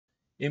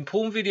In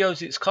porn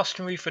videos, it's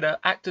customary for the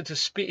actor to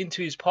spit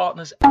into his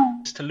partner's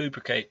ass to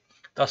lubricate,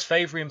 thus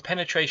favouring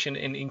penetration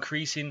and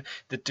increasing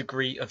the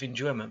degree of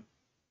enjoyment.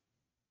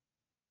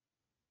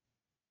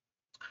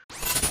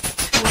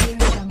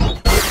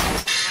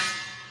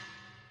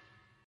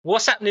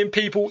 What's happening,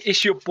 people?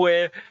 It's your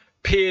boy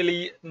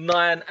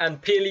Peely9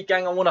 and Peely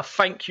Gang. I want to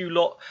thank you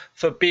lot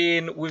for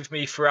being with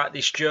me throughout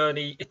this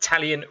journey.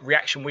 Italian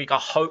Reaction Week. I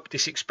hope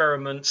this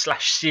experiment /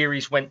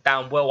 series went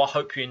down well. I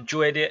hope you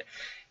enjoyed it.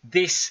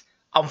 This,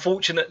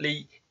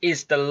 unfortunately,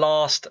 is the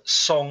last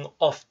song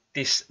of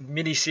this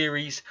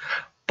mini-series.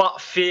 But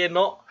fear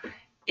not,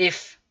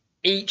 if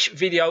each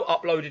video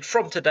uploaded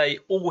from today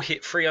all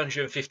hit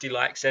 350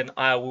 likes, then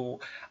I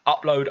will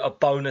upload a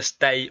bonus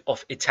day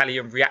of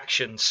Italian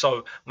reactions.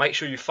 So make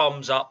sure you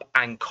thumbs up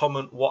and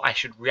comment what I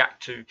should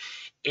react to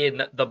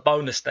in the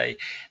bonus day.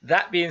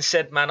 That being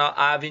said, man,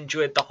 I've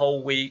enjoyed the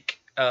whole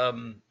week.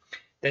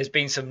 There's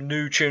been some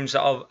new tunes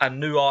and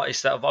new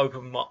artists that I've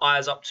opened my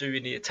eyes up to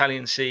in the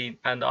Italian scene,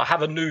 and I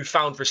have a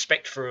newfound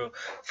respect for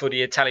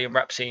the Italian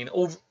rap scene.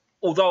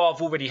 Although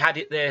I've already had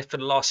it there for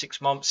the last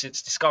 6 months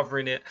since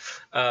discovering it,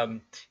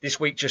 this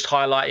week just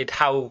highlighted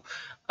how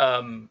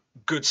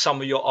good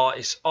some of your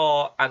artists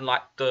are, and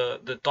like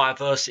the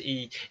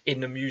diversity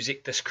in the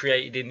music that's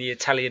created in the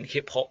Italian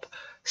hip hop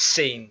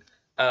scene.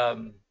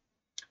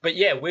 But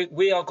yeah,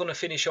 we are going to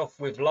finish off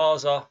with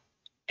LAZZA,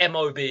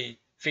 MOB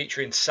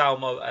featuring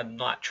SALMO and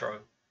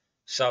Nitro.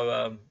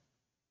 So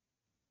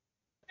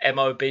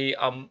MOB,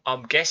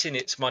 I'm guessing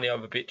it's Money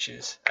Over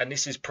Bitches, and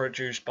this is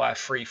produced by a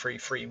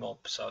 333 Mob.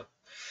 So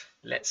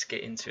let's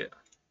get into it.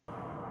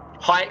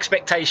 High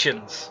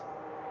expectations.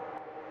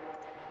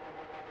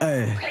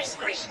 Hey,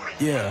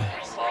 yeah.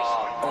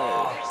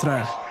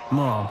 3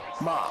 Mob.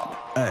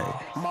 Hey,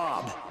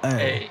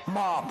 hey,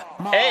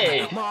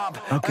 Hey.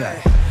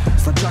 ok.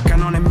 Sta giacca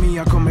non è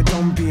mia come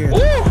Don Pietro.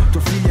 Tuo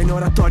figlio è in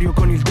oratorio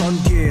con il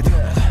Don dietro.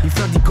 I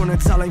frati con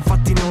il sala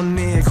infatti non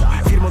nego.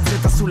 Firmo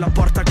Z sulla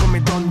porta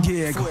come Don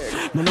Diego.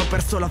 Non ho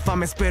perso la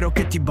fame, spero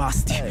che ti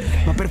basti.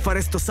 Ma per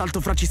fare sto salto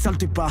fra ci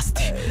salto i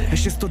pasti.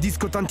 Esce sto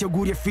disco, tanti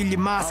auguri e figli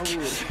maschi.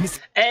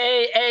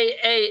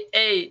 Hey,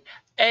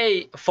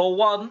 for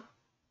one,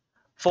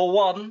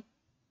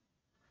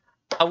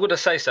 I'm gonna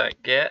say something,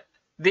 yeah?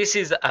 This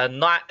is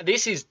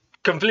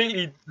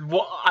completely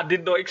what I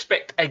did not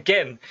expect.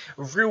 Again,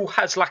 real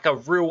has like a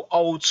real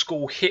old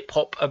school hip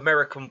hop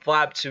American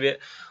vibe to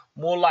it.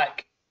 More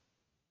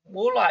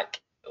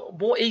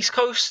East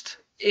Coast,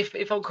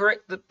 if I'm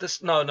correct.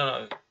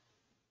 No.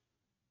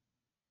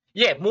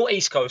 Yeah, more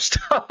East Coast.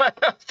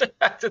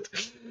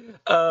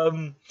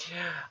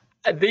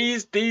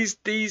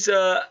 These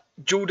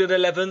Jordan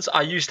 11s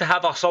I used to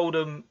have. I sold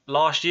them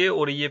last year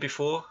or the year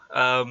before.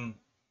 I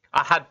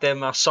had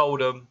them. I sold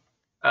them.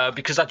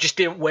 Because I just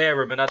didn't wear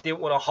them, and I didn't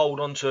want to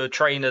hold on to a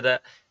trainer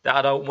that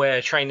I don't wear.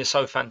 A trainer's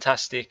so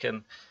fantastic,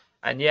 and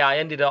yeah, I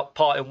ended up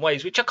parting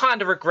ways, which I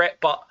kind of regret,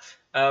 but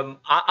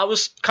I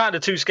was kind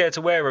of too scared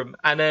to wear them.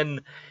 And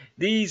then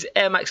these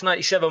Air Max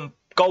 97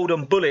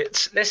 Golden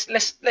Bullets, let's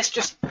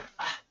just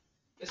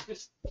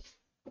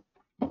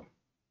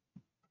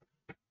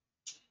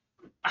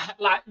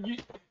like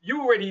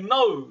you already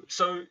know,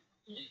 so.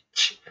 Do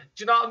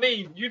you know what I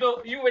mean? You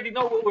already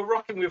know what we're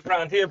rocking with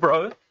around here,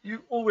 bro.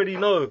 You already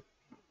know.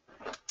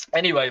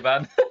 Anyway,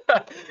 man,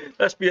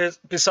 that's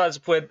besides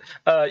the point.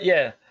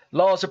 Yeah,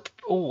 LAZZA.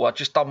 Oh, I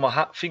just done my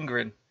hat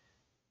fingering.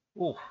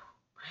 Oh,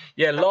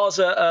 yeah,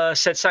 LAZZA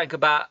said something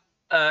about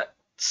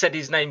said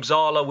his name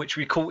Zala, which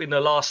we caught in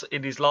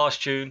his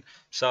last tune.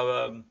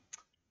 So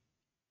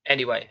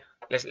anyway.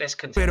 Let's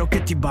continue. Spero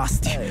che ti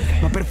basti,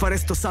 ma per fare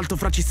sto salto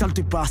fra ci salto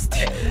i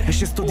pasti.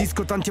 Esce sto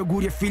disco, tanti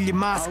auguri e figli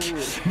maschi.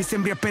 Mi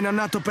sembri appena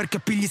nato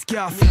perché pigli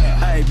schiaffi.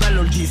 Ehi,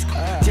 bello il disco,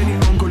 tieni il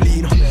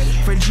mongolino.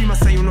 Fai il G ma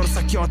sei un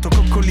orsacchiotto,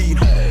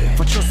 coccolino.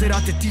 Faccio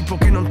serate tipo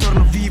che non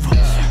torno vivo.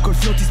 Col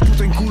flow ti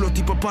sputo in culo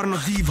tipo porno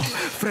divo.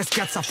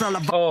 Freschezza fra la...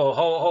 Oh,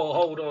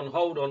 hold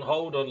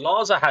on.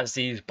 LAZZA has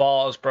these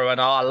bars, bro, and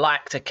I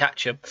like to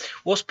catch him.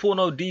 What's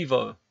porno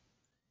divo?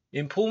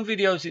 In porn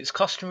videos, it's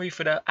customary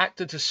for the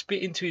actor to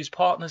spit into his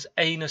partner's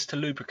anus to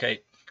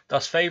lubricate,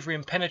 thus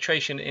favouring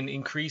penetration and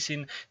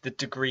increasing the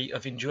degree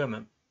of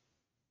enjoyment.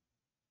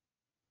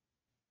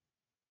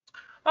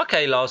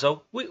 Okay,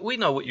 LAZZA, we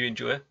know what you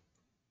enjoy.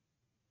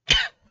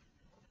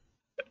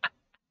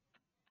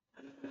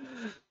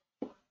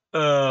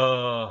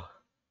 Oh,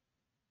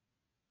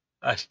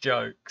 that's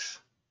jokes.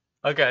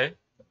 Okay,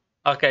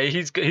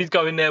 he's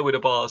going there with the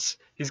bars.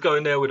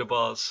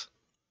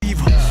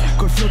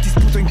 Col flow ti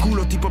sputo in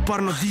culo tipo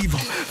porno divo.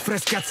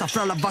 Freschezza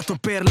fra lavato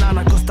per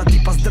lana. Costa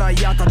tipa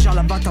sdraiata già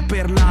lavata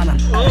per lana.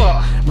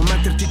 Non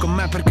metterti con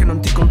me perché non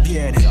ti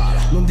conviene.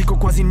 Non dico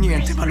quasi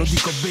niente ma lo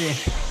dico bene.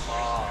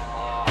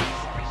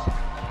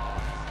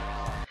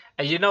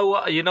 And you know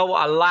what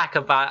I like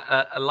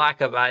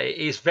about it?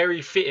 It's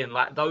very fitting.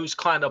 Like those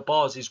kind of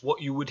bars is what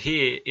you would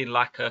hear in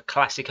like a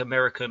classic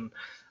American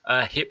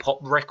hip hop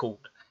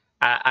record.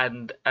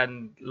 And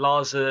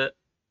LAZZA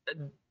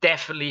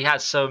definitely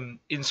has some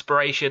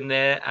inspiration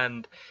there,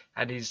 and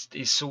is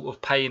sort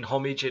of paying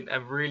homage and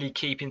really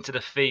keeping to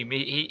the theme.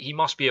 He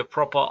must be a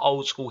proper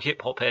old school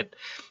hip hop head.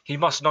 He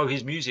must know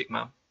his music,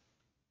 man,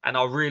 and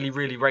I really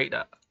rate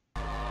that.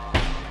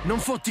 Non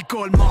fotti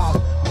col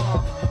mob.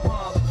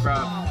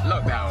 Bruh,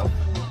 look that up.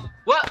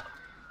 What?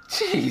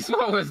 Jeez,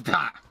 what was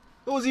that?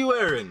 What was he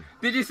wearing?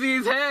 Did you see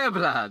his hair,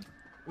 blood?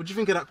 What do you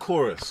think of that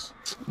chorus?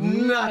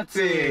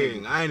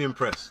 Nothing. I ain't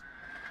impressed.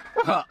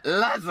 What?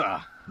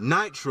 LAZZA?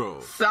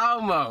 Nitro.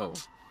 SALMO?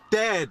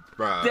 Dead,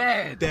 bro.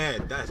 Dead.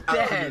 Dead. That's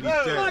Dead.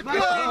 absolutely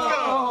dead.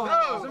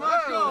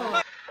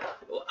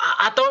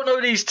 I don't know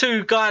these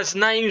two guys'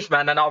 names,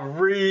 man, and I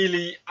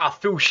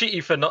feel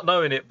shitty for not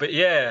knowing it. But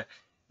yeah,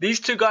 these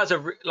two guys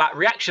are like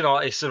reaction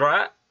artists,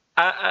 right?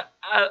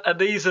 And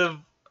these are,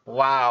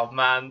 wow,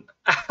 man.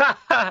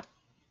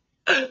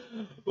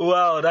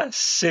 Wow, that's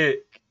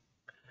sick.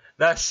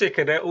 That's sick,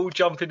 and they're all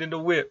jumping in the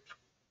whip.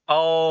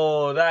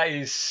 Oh, that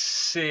is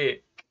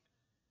sick.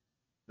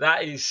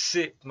 That is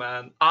sick,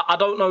 man. I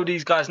don't know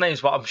these guys'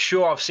 names, but I'm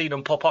sure I've seen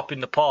them pop up in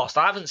the past.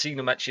 I haven't seen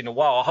them actually in a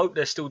while. I hope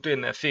they're still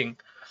doing their thing.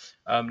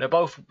 They're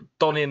both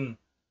donning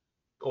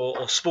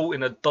or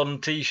sporting a Don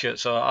t-shirt,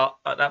 so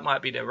that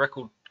might be their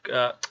record,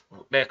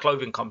 their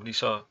clothing company.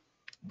 So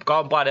go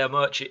and buy their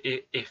merch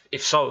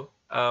if so.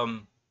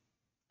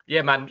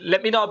 Yeah, man.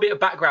 Let me know a bit of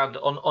background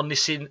on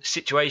this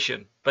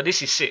situation. But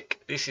this is sick.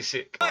 This is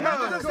sick.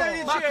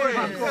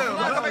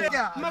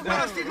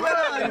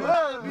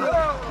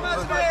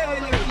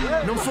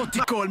 Non fotti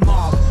col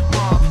mob.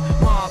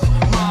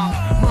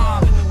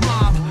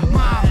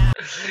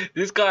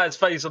 This guy's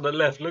face on the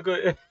left. Look at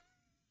it.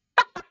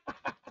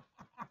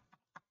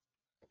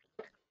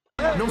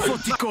 Non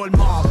fotti col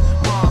mob.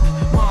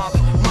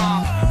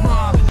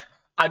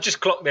 I just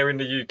clocked they're in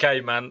the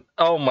UK, man.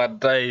 Oh my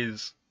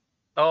days.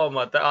 Oh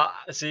my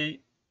see.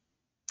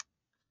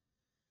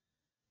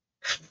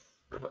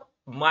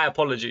 My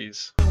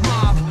apologies. The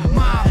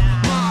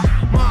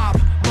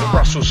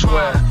Russell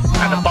Square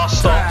and the bus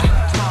stop.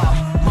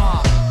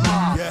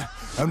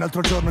 È un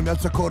altro giorno, mi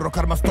alzo e corro,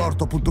 karma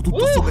storto. Punto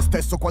tutto su me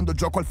stesso quando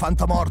gioco al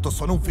fantamorto.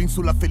 Sono un film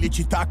sulla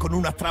felicità con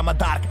una trama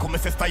dark. Come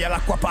se stai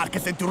all'acquapark e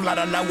senti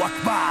urlare Allahu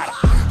Akbar.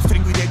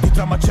 Stringo i denti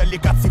tra macelli e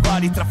cazzi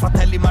vari, tra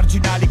fratelli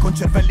marginali con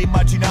cervelli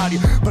immaginari.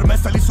 Per me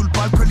sali sul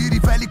palco e li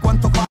riveli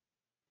quanto va.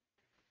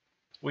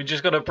 We're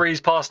just gonna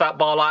breeze past that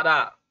bar like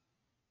that.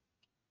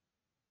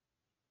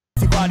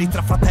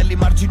 Tra fratelli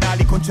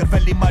marginali con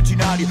cervelli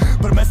immaginari.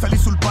 Per me sali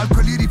sul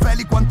palco e li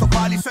riveli quanto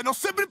vali. Se non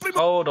sembri il primo.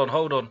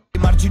 Hold on.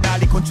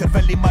 Marginali con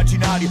cervelli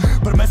immaginari.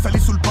 Per me sali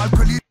sul palco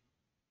e li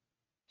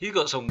You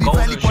got some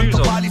golden shoes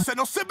on. Se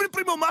non sembri il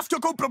primo maschio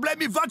con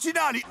problemi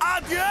vaginali.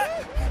 Adie!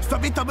 Sta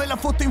vita me la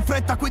foto in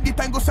fretta, quindi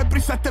tengo sempre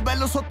i sette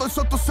bello sotto il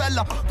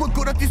sottosella. Tu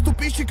ancora ti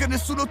stupisci che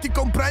nessuno ti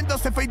comprenda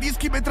se fai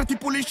dischi mentre ti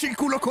pulisci il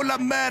culo con la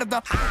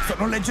merda.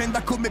 Sono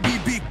leggenda come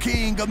BB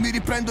King. Mi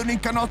riprendono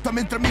in canotta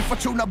mentre mi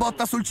faccio una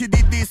botta sul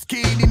CD di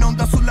Skin in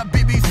onda sulla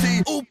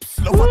BBC. Ups,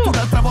 l'ho fatto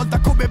un'altra volta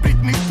come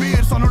Britney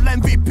Spears. Sono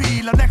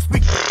l'MVP, la next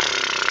big.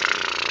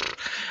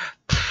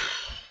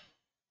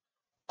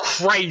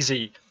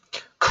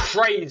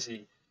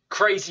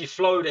 Crazy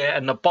flow there,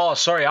 and the bar.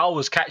 Sorry, I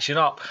was catching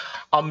up.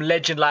 I'm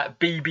legend like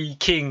BB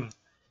King.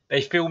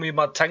 They film me in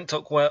my tank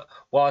top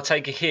while I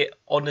take a hit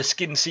on the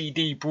Skin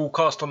CD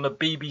broadcast on the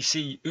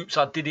BBC. Oops,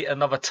 I did it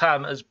another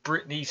time as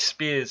Britney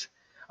Spears.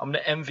 I'm the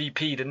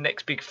MVP, the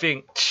next big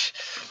thing.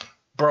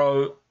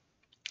 Bro,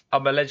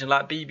 I'm a legend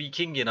like BB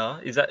King, you know?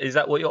 Is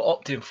that what you're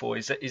opting for?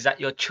 Is that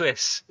your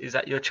choice? Is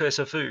that your choice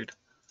of food?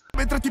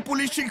 Mentre ti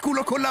pulisci il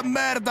culo con la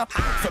merda.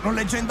 Sono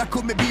leggenda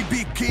come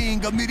BB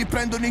King. Mi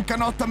riprendono in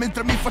canotta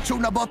mentre mi faccio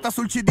una botta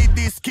sul CD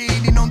di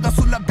Skin in onda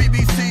sulla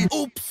BBC.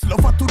 Ups, l'ho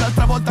fatto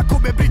un'altra volta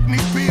come Britney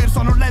Spears.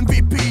 Sono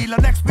l'MVP, la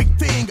next big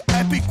thing.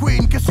 Epic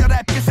Queen, che sia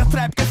rap, che sia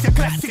trap, che sia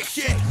classic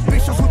shit.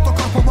 Piscio sul tuo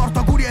corpo morto,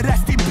 auguri e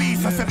rest in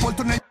peace.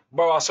 Sepolto nel...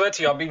 Bro, I swear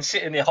to you, I've been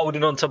sitting here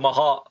holding on to my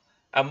heart.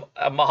 And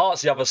my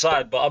heart's the other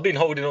side, but I've been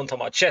holding onto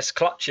my chest,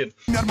 clutching.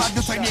 Il mio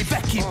armadio c'ha i miei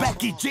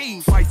vecchi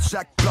jeans. Fight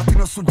check,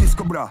 platino sul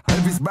disco bra.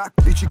 Elvis back,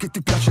 dici che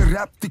ti piace il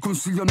rap, ti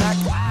consiglio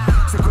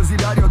neck. Se così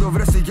Dario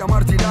dovresti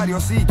chiamarti Dario.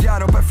 Sì,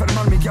 chiaro, per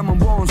fermarmi chiamo un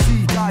buon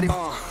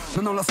sicario.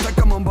 Non ho la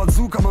stecca ma un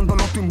bazooka, mando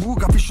l'otto in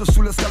buca. Piscio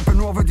sulle scarpe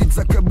nuove di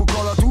zecca e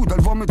buco la tuta.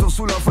 Il vomito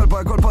sulla felpa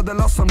è colpa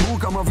della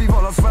sambuca. Ma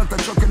vivo la svelta e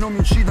ciò che non mi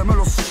uccide me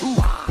lo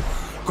suca.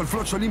 Col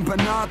floccio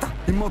l'impennata,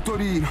 il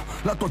motorino,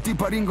 la tua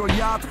tipa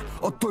ringoiata,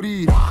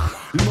 ottorino.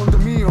 Il mondo è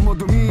mio,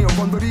 modo mio,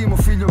 quando rimo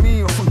figlio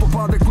mio. Sono tuo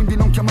padre quindi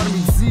non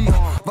chiamarmi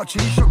zio.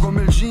 Vacilliscio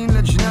come il gin,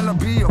 leggi nella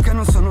bio. Che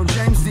non sono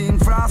James Dean,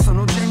 fra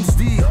sono James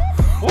Dio.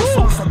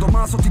 Sono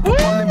sadomaso tipo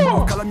palle in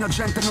bocca. La mia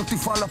gente non ti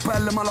fa la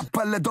pelle ma la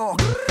pelle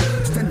d'oca.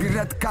 Stendi il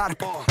red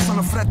carpet,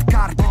 sono Fred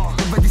Carpet.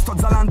 Non vedi sto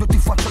zalando ti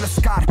faccio le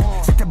scarpe.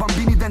 Siete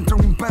bambini dentro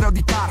un impero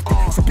di carte.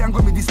 Se piango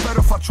e mi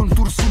dispero faccio un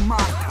tour su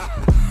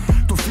Marte.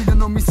 Tuo figlio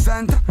non mi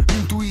sente, mi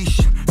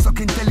intuisce. So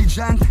che è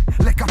intelligente,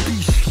 le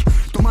capisci.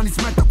 Domani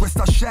smetto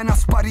questa scena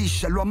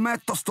sparisce. Lo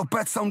ammetto, sto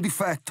pezzo ha un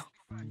difetto.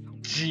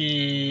 Jeez.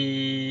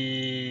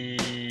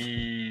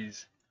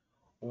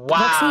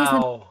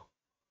 Wow.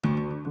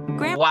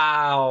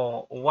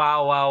 Wow.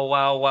 Wow, wow,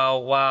 wow, wow,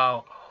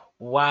 wow.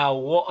 Wow,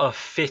 what a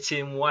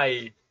fitting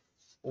way.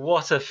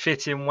 What a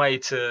fitting way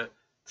to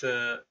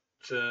let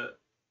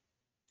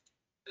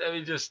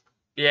me just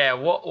yeah,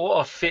 what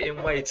a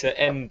fitting way to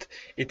end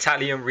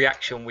Italian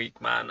Reaction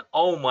Week, man.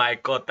 Oh my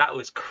god, that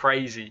was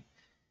crazy.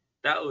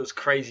 That was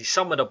crazy.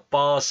 Some of the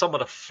bars, some of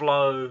the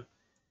flow.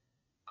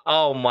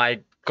 Oh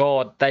my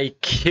god, they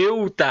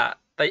killed that.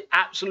 They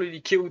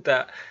absolutely killed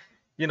that.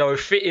 You know,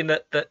 fitting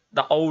the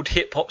old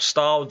hip hop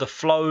style, the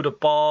flow, the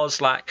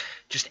bars, like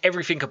just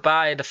everything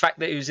about it. The fact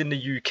that it was in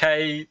the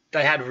UK,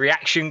 they had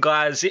reaction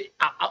guys.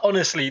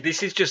 Honestly,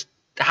 this has just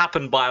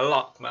happened by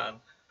luck, man.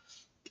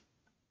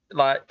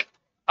 Like,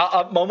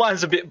 my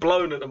mind's a bit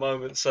blown at the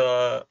moment.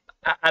 So,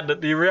 and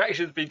the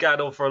reaction's been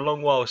going on for a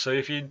long while.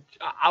 So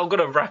I'm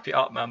gonna wrap it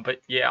up, man. But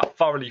yeah, I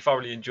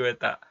thoroughly enjoyed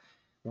that.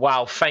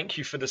 Wow, thank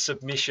you for the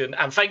submission,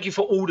 and thank you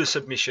for all the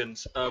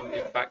submissions.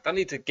 In fact, I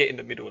need to get in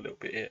the middle a little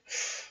bit here.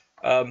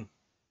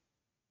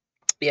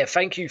 Yeah,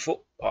 thank you for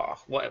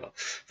whatever.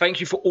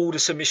 Thank you for all the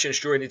submissions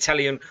during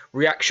Italian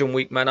Reaction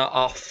Week, man.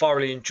 I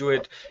thoroughly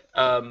enjoyed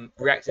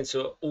reacting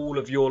to all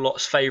of your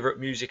lot's favourite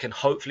music, and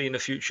hopefully in the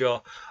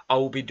future I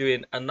will be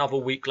doing another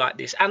week like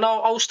this, and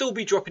I'll still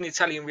be dropping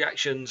Italian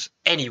reactions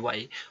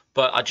anyway.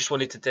 But I just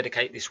wanted to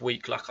dedicate this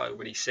week, like I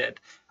already said,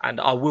 and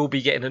I will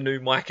be getting a new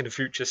mic in the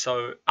future.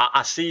 So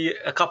I see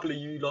a couple of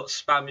you lot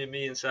spamming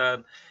me and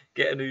saying,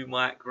 "Get a new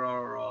mic, rah rah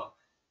rah."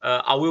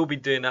 I will be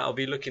doing that. I'll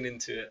be looking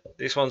into it.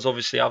 This one's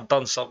obviously, I've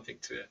done something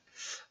to it.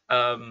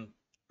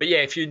 But yeah,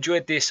 if you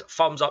enjoyed this,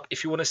 thumbs up.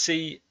 If you want to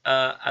see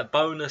a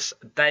bonus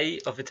day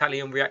of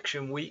Italian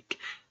Reaction Week,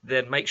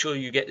 then make sure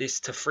you get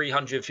this to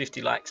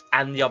 350 likes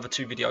and the other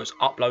 2 videos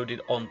uploaded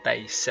on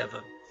day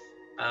 7.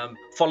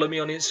 Follow me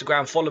on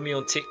Instagram, follow me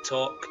on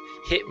TikTok,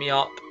 hit me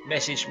up,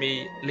 message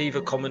me, leave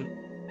a comment,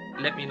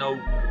 let me know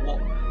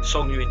what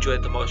song you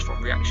enjoyed the most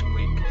from Reaction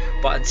Week.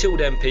 But until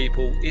then,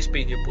 people, it's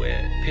been your boy,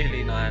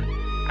 Peely9,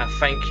 and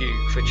thank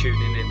you for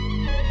tuning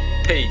in.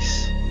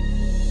 Peace.